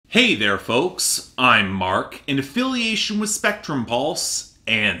Hey there folks, I'm Mark, in affiliation with Spectrum Pulse,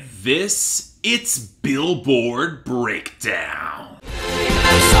 and this, it's Billboard Breakdown.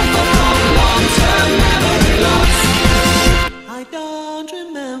 I don't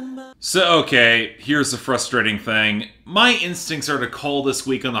remember. So okay, here's the frustrating thing. My instincts are to call this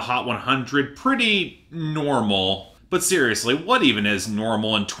week on the Hot 100 pretty normal. But seriously, what even is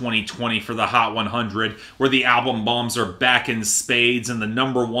normal in 2020 for the Hot 100, where the album bombs are back in spades and the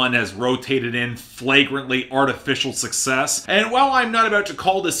number one has rotated in flagrantly artificial success? And while I'm not about to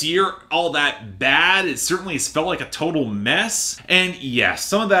call this year all that bad, it certainly has felt like a total mess. And yes,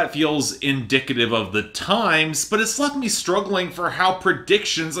 some of that feels indicative of the times, but it's left me struggling for how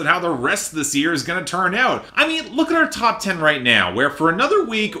predictions and how the rest of this year is going to turn out. I mean, look at our top 10 right now, where for another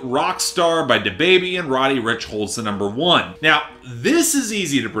week, Rockstar by DaBaby and Roddy Ricch holds the number one. Now, this is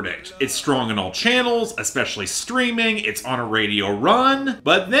easy to predict. It's strong on all channels, especially streaming. It's on a radio run.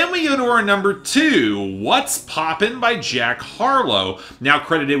 But then we go to our number two, What's Poppin' by Jack Harlow, now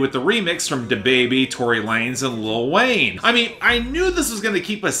credited with the remix from DaBaby, Tory Lanez, and Lil Wayne. I mean, I knew this was going to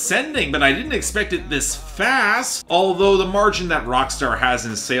keep ascending, but I didn't expect it this fast, although the margin that Rockstar has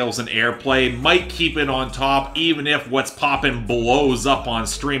in sales and airplay might keep it on top, even if What's Poppin' blows up on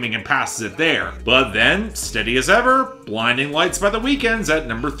streaming and passes it there. But then, steady as ever, Blinding Lights by The Weeknd's at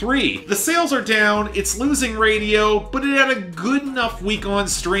number 3. The sales are down, it's losing radio, but it had a good enough week on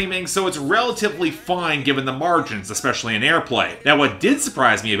streaming, so it's relatively fine given the margins, especially in airplay. Now, what did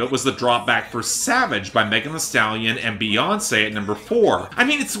surprise me a bit was the drop back for Savage by Megan Thee Stallion and Beyonce at number 4. I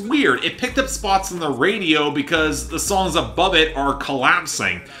mean, it's weird, it picked up spots on the radio because the songs above it are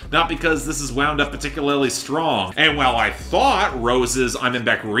collapsing, not because this is wound up particularly strong. And while I thought Rose's I'm in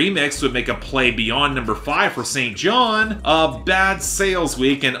Beck remix would make a play beyond number 5 for St. John, a bad sales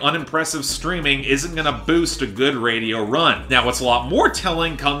week and unimpressive streaming isn't gonna boost a good radio run. Now, what's a lot more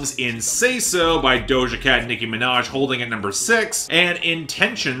telling comes in Say So by Doja Cat and Nicki Minaj holding at number 6, and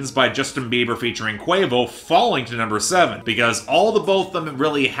Intentions by Justin Bieber featuring Quavo falling to number 7, because all the both of them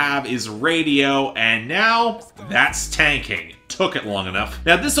really have is radio, and now that's tanking. Took it long enough.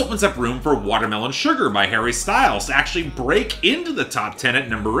 Now this opens up room for Watermelon Sugar by Harry Styles to actually break into the top 10 at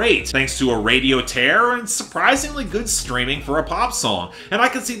number 8, thanks to a radio tear and surprisingly good streaming for a pop song. And I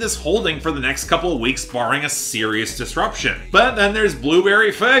can see this holding for the next couple of weeks barring a serious disruption. But then there's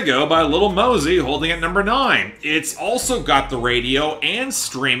Blueberry Faygo by Lil Mosey holding at number 9. It's also got the radio and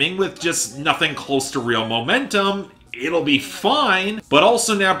streaming with just nothing close to real momentum. It'll be fine, but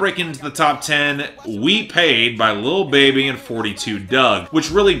also now breaking into the top 10, We Paid by Lil Baby and 42 Dugg,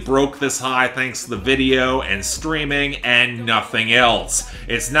 which really broke this high thanks to the video and streaming and nothing else.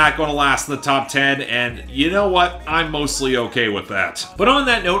 It's not going to last in the top 10, and you know what? I'm mostly okay with that. But on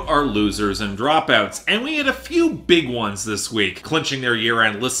that note, our losers and dropouts, and we had a few big ones this week. Clinching their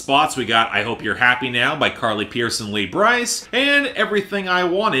year-end list spots, we got I Hope You're Happy Now by Carly Pearce and Lee Brice, and Everything I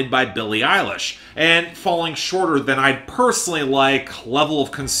Wanted by Billie Eilish, and falling shorter than I'd personally like, Level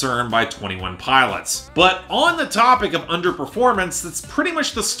of Concern by 21 Pilots. But on the topic of underperformance, that's pretty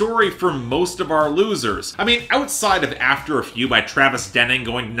much the story for most of our losers. I mean, outside of After a Few by Travis Denning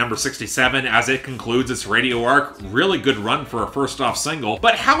going to number 67 as it concludes its radio arc, really good run for a first-off single.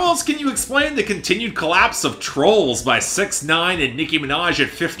 But how else can you explain the continued collapse of Trolls by 6ix9ine and Nicki Minaj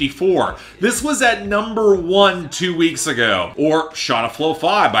at 54? This was at number 1 2 weeks ago. Or Shot of Flow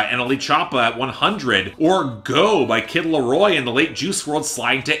 5 by Annalie Choppa at 100. Or Go by Kid Laroi and the late Juice WRLD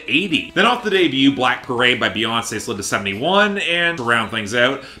sliding to 80. Then off the debut, Black Parade by Beyonce slid to 71, and to round things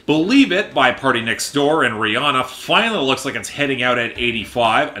out, Believe It by Party Next Door and Rihanna finally looks like it's heading out at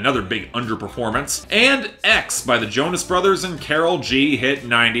 85, another big underperformance, and X by the Jonas Brothers and Karol G hit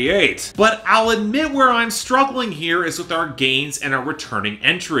 98. But I'll admit where I'm struggling here is with our gains and our returning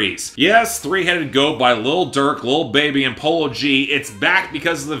entries. Yes, Three-Headed Goat by Lil Durk, Lil Baby, and Polo G, it's back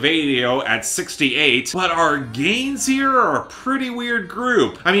because of the video at 68, but our gains here are a pretty weird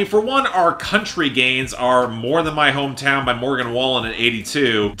group. I mean, for one, our country gains are More Than My Hometown by Morgan Wallen at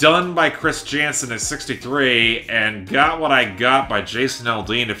 82, Done by Chris Jansen at 63, and Got What I Got by Jason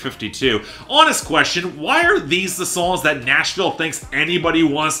Aldean at 52. Honest question, why are these the songs that Nashville thinks anybody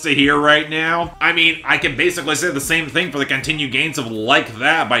wants to hear right now? I mean, I can basically say the same thing for the continued gains of Like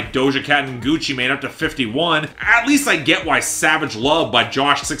That by Doja Cat and Gucci Mane up to 51. At least I get why Savage Love by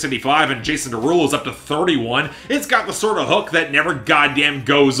Josh 685 and Jason Derulo is up to 31. It's got the sort of hook that never goddamn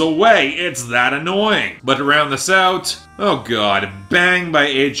goes away. It's that annoying. But to round this out, oh god, Bang by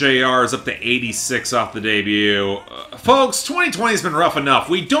AJR is up to 86 off the debut. Folks, 2020 has been rough enough.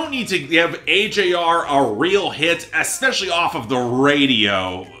 We don't need to give AJR a real hit, especially off of the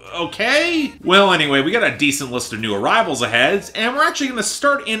radio. okay? Well, anyway, we got a decent list of new arrivals ahead, and we're actually going to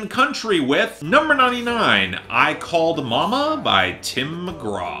start in country with number 99, I Called Mama by Tim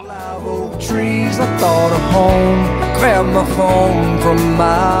McGraw. Live oak trees, I thought of home, grabbed my phone from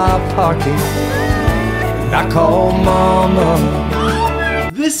my pocket, and I called Mama.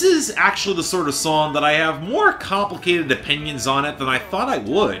 This is actually the sort of song that I have more complicated opinions on it than I thought I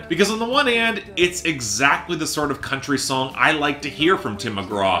would. Because on the one hand, it's exactly the sort of country song I like to hear from Tim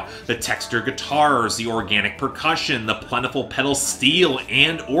McGraw. The textured guitars, the organic percussion, the plentiful pedal steel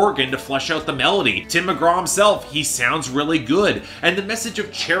and organ to flesh out the melody. Tim McGraw himself, he sounds really good. And the message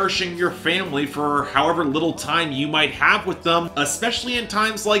of cherishing your family for however little time you might have with them, especially in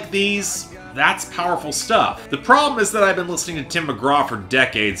times like these, that's powerful stuff. The problem is that I've been listening to Tim McGraw for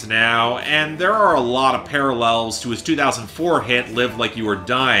decades now, and there are a lot of parallels to his 2004 hit, Live Like You Were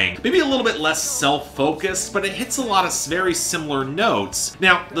Dying. Maybe a little bit less self-focused, but it hits a lot of very similar notes.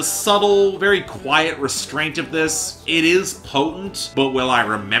 Now, the subtle, very quiet restraint of this, it is potent, but will I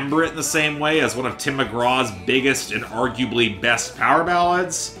remember it in the same way as one of Tim McGraw's biggest and arguably best power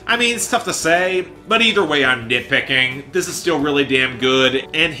ballads? I mean, it's tough to say, but either way I'm nitpicking. This is still really damn good,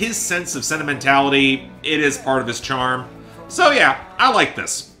 and his sense of sentimentality, it is part of his charm. So yeah, I like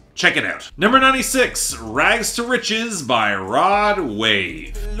this. Check it out. Number 96, Rags to Riches by Rod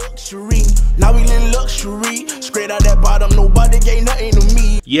Wave. Luxury, now we live luxury. Straight out that bottom, nobody gave nothing to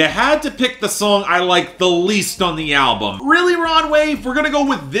me. You had to pick the song I like the least on the album. Really, Rod Wave? We're gonna go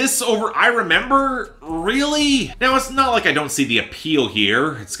with this over I Remember? Really? Now, it's not like I don't see the appeal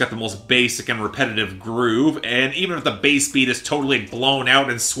here. It's got the most basic and repetitive groove, and even if the bass beat is totally blown out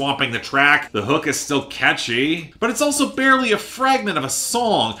and swamping the track, the hook is still catchy. But it's also barely a fragment of a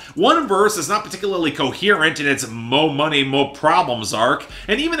song. One verse is not particularly coherent in its mo money, mo problems arc,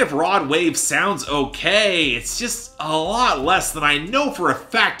 and even if Rod Wave sounds okay, it's just a lot less than I know for a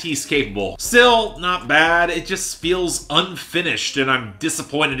fact he's capable. Still, not bad, it just feels unfinished, and I'm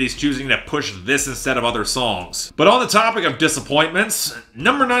disappointed he's choosing to push this instead of other songs. But on the topic of disappointments,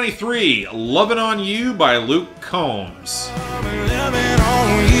 number 93, Lovin' on You by Luke Combs. Loving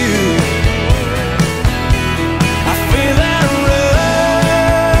on you. I feel that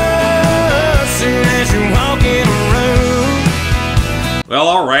rush as you walk in a room. Well,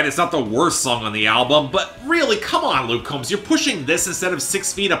 alright, it's not the worst song on the album, but really, come on, Luke Combs, you're pushing this instead of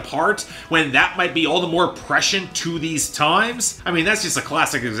 6 Feet Apart when that might be all the more prescient to these times? I mean, that's just a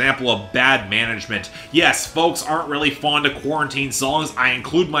classic example of bad management. Yes, folks aren't really fond of quarantine songs, I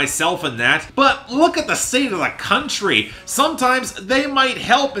include myself in that, but look at the state of the country. Sometimes they might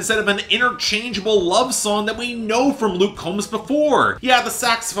help instead of an interchangeable love song that we know from Luke Combs before. Yeah, the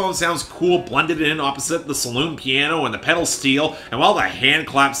saxophone sounds cool blended in opposite the saloon piano and the pedal steel, and while the hand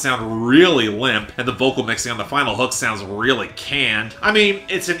claps sound really limp, and the vocal mixing on the final hook sounds really canned. I mean,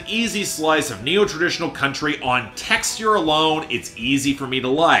 it's an easy slice of neo-traditional country on texture alone, it's easy for me to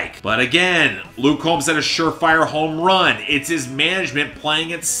like. But again, Luke Combs had a surefire home run. It's his management playing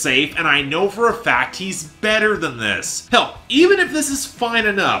it safe, and I know for a fact he's better than this. Hell, even if this is fine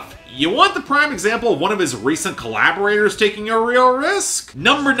enough, you want the prime example of one of his recent collaborators taking a real risk?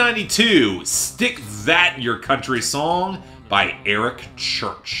 Number 92, Stick That in Your Country Song by Eric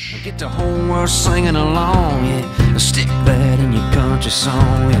Church. Get the whole world singing along, yeah. Stick that in your country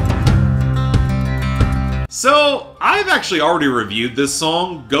song, yeah. So, I've actually already reviewed this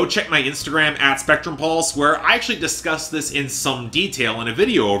song. Go check my Instagram at SpectrumPulse, where I actually discussed this in some detail in a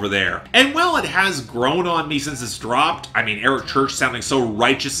video over there. And while it has grown on me since it's dropped, I mean, Eric Church sounding so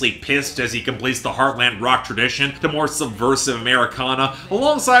righteously pissed as he completes the Heartland rock tradition to more subversive Americana,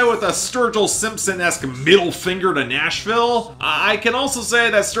 alongside with a Sturgill Simpson-esque middle finger to Nashville, I can also say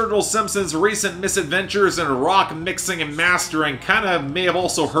that Sturgill Simpson's recent misadventures in rock mixing and mastering kind of may have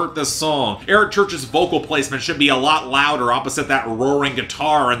also hurt this song. Eric Church's vocal placement should be a lot louder opposite that roaring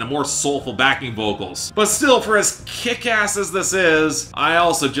guitar and the more soulful backing vocals. But still, for as kick-ass as this is, I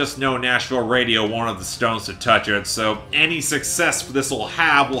also just know Nashville radio wanted the Stones to touch it, so any success this will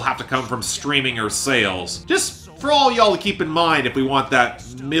have to come from streaming or sales. Just for all y'all to keep in mind if we want that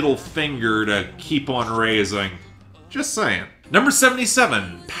middle finger to keep on raising. Just saying. Number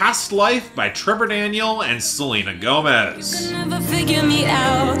 77, Past Life by Trevor Daniel and Selena Gomez. You never figure me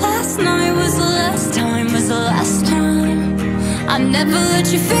out. Last night was the last time, was the last time. I never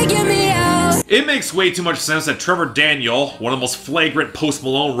let you figure me out. It makes way too much sense that Trevor Daniel, one of the most flagrant Post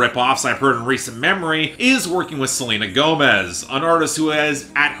Malone ripoffs I've heard in recent memory, is working with Selena Gomez, an artist who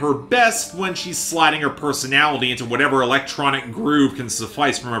is at her best when she's sliding her personality into whatever electronic groove can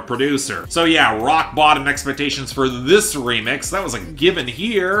suffice from a producer. So yeah, rock bottom expectations for this remix, that was a given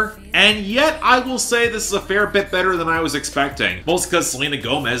here. And yet, I will say this is a fair bit better than I was expecting. Mostly because Selena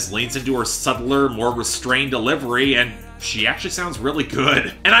Gomez leans into her subtler, more restrained delivery, and she actually sounds really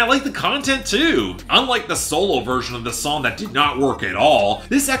good. And I like the content too. Unlike the solo version of the song that did not work at all,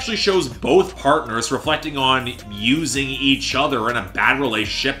 this actually shows both partners reflecting on using each other in a bad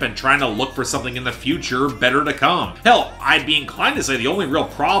relationship and trying to look for something in the future better to come. Hell, I'd be inclined to say the only real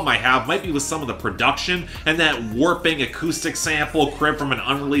problem I have might be with some of the production and that warping acoustic sample cribbed from an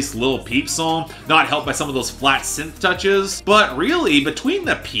unreleased Lil Peep song, not helped by some of those flat synth touches. But really, between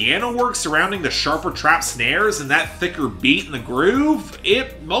the piano work surrounding the sharper trap snares and that thicker beat in the groove,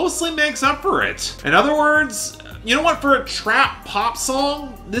 it mostly makes up for it. In other words, you know what, for a trap pop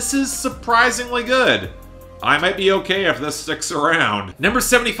song, this is surprisingly good. I might be okay if this sticks around. Number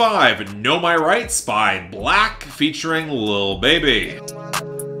 75, Know My Rights by Black featuring Lil Baby.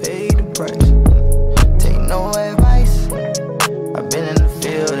 Pay the price, take no advice. I've been in the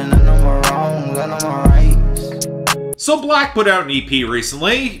field and I know my wrongs, I know my rights. So Black put out an EP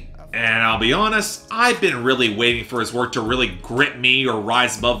recently, and I'll be honest, I've been really waiting for his work to really grip me or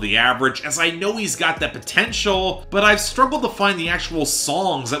rise above the average, as I know he's got that potential, but I've struggled to find the actual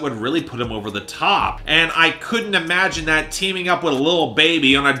songs that would really put him over the top. And I couldn't imagine that teaming up with a Lil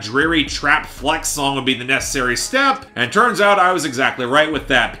Baby on a dreary trap flex song would be the necessary step, and turns out I was exactly right with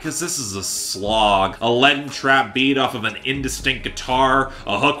that, because this is a slog. A leaden trap beat off of an indistinct guitar,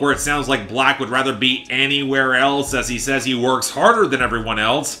 a hook where it sounds like Black would rather be anywhere else, as he says he works harder than everyone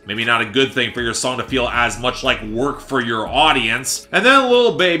else. Maybe not a good thing for your song to feel as much like work for your audience. And then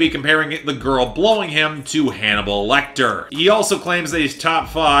Lil Baby comparing the girl blowing him to Hannibal Lecter. He also claims that he's top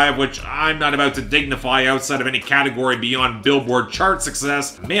 5, which I'm not about to dignify outside of any category beyond Billboard chart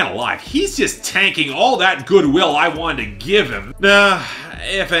success. Man alive, he's just tanking all that goodwill I wanted to give him. Nah,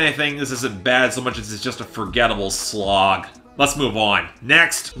 if anything, this isn't bad so much as it's just a forgettable slog. Let's move on.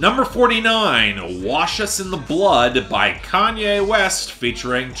 Next, number 49, Wash Us in the Blood by Kanye West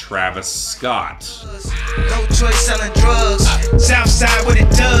featuring Travis Scott. No choice selling drugs, Southside what it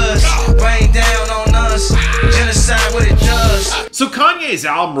does, rain down on us, genocide what it does. So Kanye's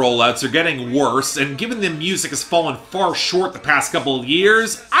album rollouts are getting worse, and given the music has fallen far short the past couple of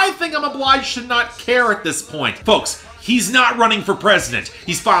years, I think I'm obliged to not care at this point. Folks, he's not running for president.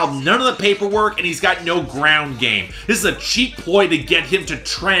 He's filed none of the paperwork and he's got no ground game. This is a cheap ploy to get him to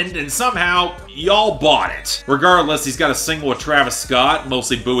trend, and somehow y'all bought it. Regardless, he's got a single with Travis Scott,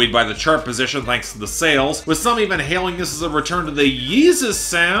 mostly buoyed by the chart position thanks to the sales, with some even hailing this as a return to the Yeezus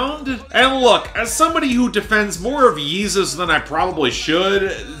sound. And look, as somebody who defends more of Yeezus than I probably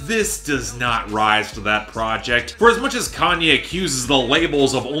should, this does not rise to that project. For as much as Kanye accuses the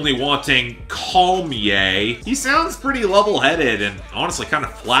labels of only wanting Kanye, he sounds pretty level-headed and honestly kind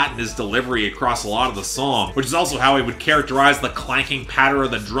of flat in his delivery across a lot of the song, which is also how he would characterize the clanking patter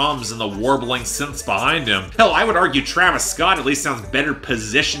of the drums and the warbling synths behind him. Hell, I would argue Travis Scott at least sounds better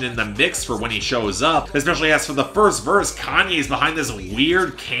positioned in the mix for when he shows up, especially as for the first verse, Kanye's behind this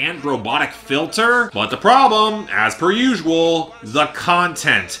weird canned robotic filter. But the problem, as per usual, the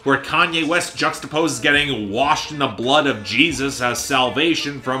content, where Kanye West juxtaposes getting washed in the blood of Jesus as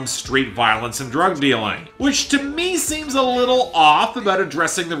salvation from street violence and drug dealing, which to me seems a little off about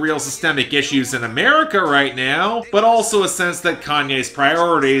addressing the real systemic issues in America right now, but also a sense that Kanye's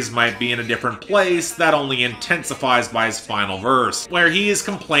priorities might be in a different place that only intensifies by his final verse, where he is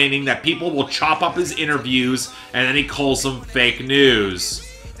complaining that people will chop up his interviews and then he calls them fake news.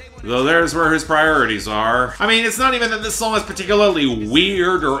 Though there's where his priorities are. I mean, it's not even that this song is particularly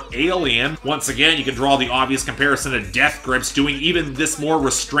weird or alien. Once again, you can draw the obvious comparison to Death Grips doing even this more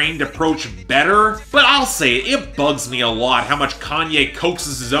restrained approach better. But I'll say it bugs me a lot how much Kanye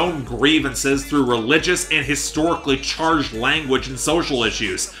coaxes his own grievances through religious and historically charged language and social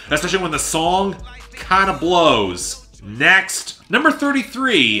issues, especially when the song kinda blows. Next, number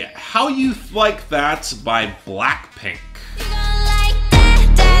 33, How You Like That by BLACKPINK.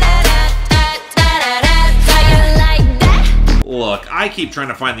 Look, I keep trying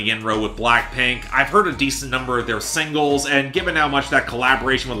to find the inroad with BLACKPINK. I've heard a decent number of their singles, and given how much that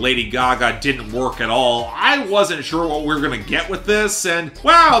collaboration with Lady Gaga didn't work at all, I wasn't sure what we were gonna get with this, and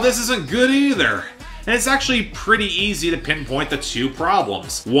wow, this isn't good either. and it's actually pretty easy to pinpoint the two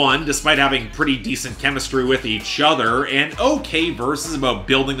problems. One, despite having pretty decent chemistry with each other, and okay verses about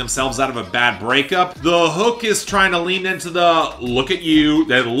building themselves out of a bad breakup, the hook is trying to lean into the look at you,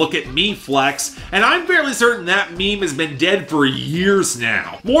 then look at me flex, and I'm fairly certain that meme has been dead for years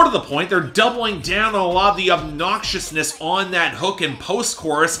now. More to the point, they're doubling down on a lot of the obnoxiousness on that hook and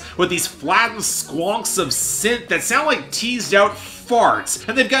post-chorus with these flattened squonks of synth that sound like teased out farts,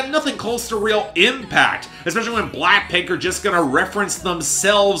 and they've got nothing close to real impact, especially when BLACKPINK are just gonna reference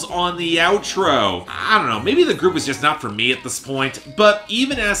themselves on the outro. I don't know, maybe the group is just not for me at this point, but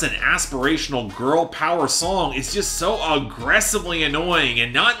even as an aspirational girl power song, it's just so aggressively annoying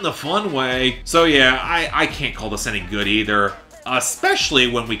and not in the fun way. So yeah, I can't call this any good either. Especially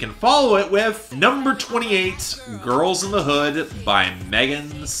when we can follow it with number 28, Girls in the Hood by Megan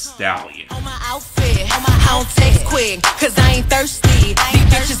Thee Stallion. On my outfit, I don't text quick, cause I ain't thirsty. These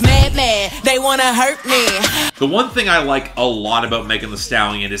bitches mad, they wanna hurt me. The one thing I like a lot about Megan Thee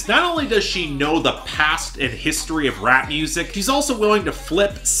Stallion is not only does she know the past and history of rap music, she's also willing to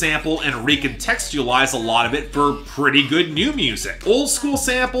flip, sample, and recontextualize a lot of it for pretty good new music. Old school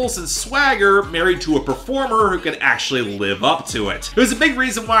samples and swagger married to a performer who can actually live up to it. It was a big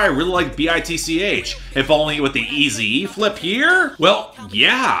reason why I really like BITCH. If only with the Eazy-E flip here? Well,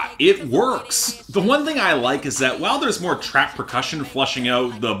 yeah, it works. The one thing I like is that while there's more trap percussion flushing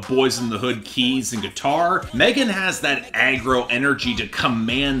out the Boys in the Hood keys and guitar, Megan has that aggro energy to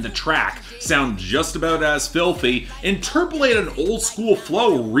command the track, sound just about as filthy, interpolate an old school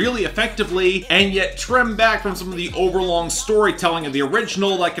flow really effectively, and yet trim back from some of the overlong storytelling of the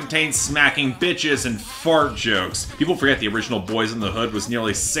original that contains smacking bitches and fart jokes. People forget the original Boys in the Hood was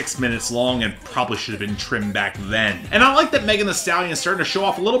nearly 6 minutes long and probably should have been trimmed back then. And I like that Megan Thee Stallion is starting to show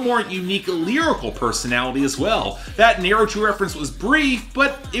off a little more unique lyrical personality as well. That Naruto reference was brief,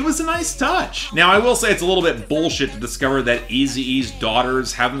 but it was a nice touch. Now I will say it's a little bit bullshit to discover that Eazy-E's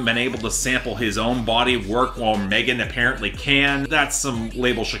daughters haven't been able to sample his own body of work while Megan apparently can. That's some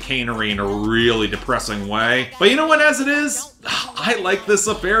label chicanery in a really depressing way. But you know what, as it is, I like this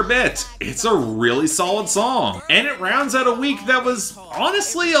a fair bit. It's a really solid song. And it rounds out a week that was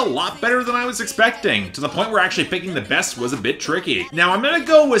honestly a lot better than I was expecting, to the point where actually picking the best was a bit tricky. Now I'm gonna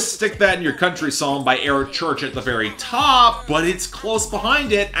go with Stick That in Your Country Song by Eric Church at the very top, but it's close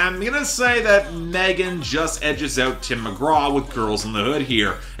behind it. I'm gonna say that Megan just edges out Tim McGraw with Girls in the Hood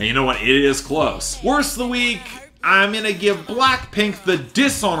here. And you know what? It is close. Worst of the week, I'm gonna give BLACKPINK the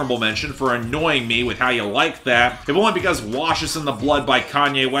dishonorable mention for annoying me with How You Like That, if only because Wash Us in the Blood by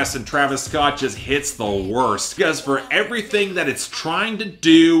Kanye West and Travis Scott just hits the worst. Because for everything that it's trying to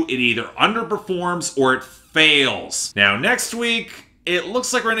do, it either underperforms or it fails. Now next week, it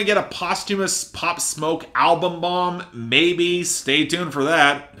looks like we're gonna get a posthumous Pop Smoke album bomb. Maybe. Stay tuned for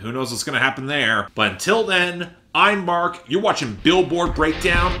that. Who knows what's gonna happen there. But until then, I'm Mark. You're watching Billboard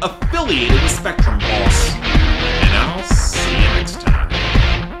Breakdown, affiliated with Spectrum Pulse.